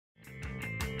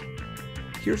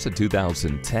Here's a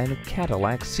 2010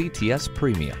 Cadillac CTS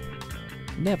Premium.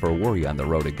 Never worry on the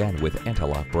road again with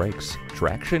anti-lock brakes,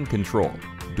 traction control,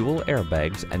 dual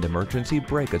airbags, and emergency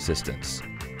brake assistance.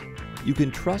 You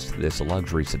can trust this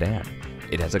luxury sedan.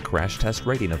 It has a crash test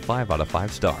rating of 5 out of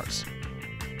 5 stars.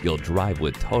 You'll drive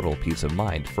with total peace of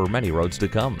mind for many roads to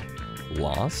come.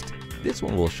 Lost? This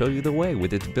one will show you the way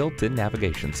with its built-in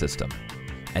navigation system.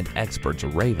 And experts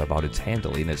rave about its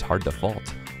handling is hard to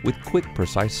fault, with quick,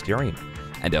 precise steering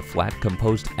and a flat,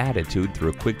 composed attitude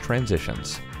through quick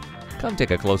transitions. Come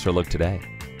take a closer look today.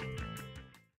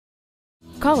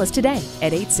 Call us today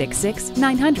at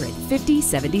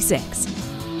 866-900-5076.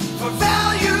 For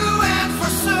value.